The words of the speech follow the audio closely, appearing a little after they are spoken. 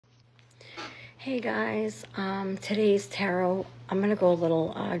Hey guys, today's tarot, I'm going to go a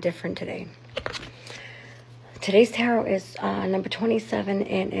little different today. Today's tarot is number 27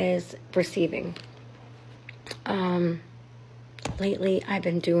 and is receiving. Lately I've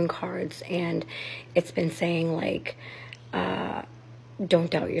been doing cards and it's been saying like, don't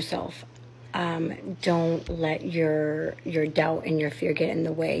doubt yourself. Don't let your doubt and your fear get in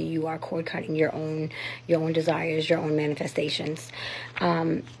the way. You are cord cutting your own desires, your own manifestations.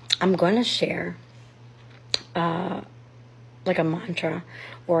 I'm going to share like a mantra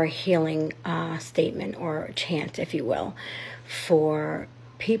or a healing statement or a chant, if you will, for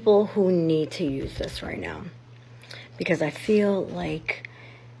people who need to use this right now. Because I feel like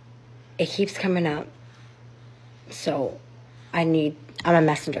it keeps coming up. So I'm a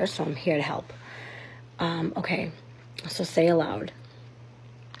messenger, so I'm here to help. Okay, so say aloud.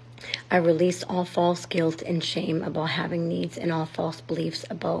 I release all false guilt and shame about having needs and all false beliefs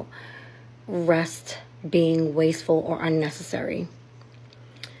about rest being wasteful or unnecessary.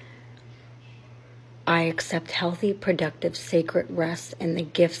 I accept healthy, productive, sacred rest and the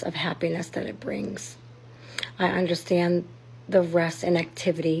gifts of happiness that it brings. I understand the rest and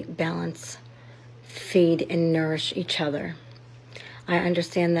activity balance, feed and nourish each other. I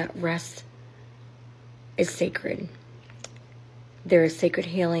understand that rest is sacred. There is sacred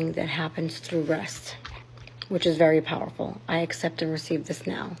healing that happens through rest, which is very powerful. I accept and receive this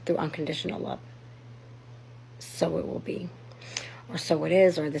now through unconditional love. So it will be, or so it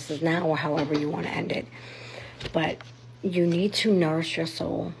is, or this is now, or however you want to end it. But you need to nourish your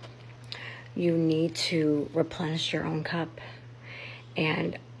soul. You need to replenish your own cup.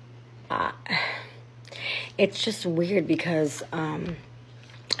 And it's just weird because I've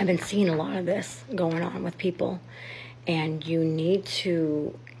been seeing a lot of this going on with people. And you need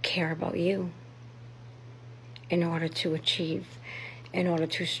to care about you in order to achieve, in order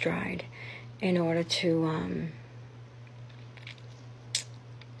to stride, in order to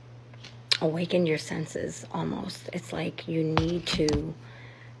awaken your senses almost. It's like you need to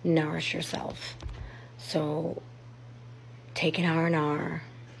nourish yourself. So take an R&R,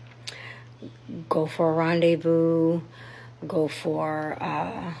 go for a rendezvous, go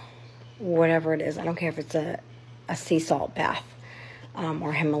for whatever it is. I don't care if it's a sea salt bath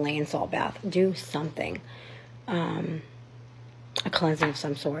or Himalayan salt bath. Do something. A cleansing of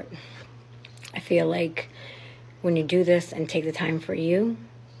some sort. I feel like when you do this and take the time for you,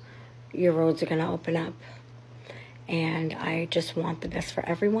 your roads are going to open up. And I just want the best for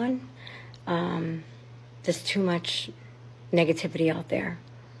everyone. There's too much negativity out there.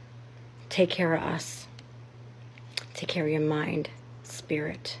 Take care of us. Take care of your mind,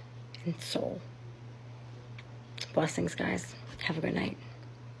 spirit, and soul. Blessings, guys. Have a good night.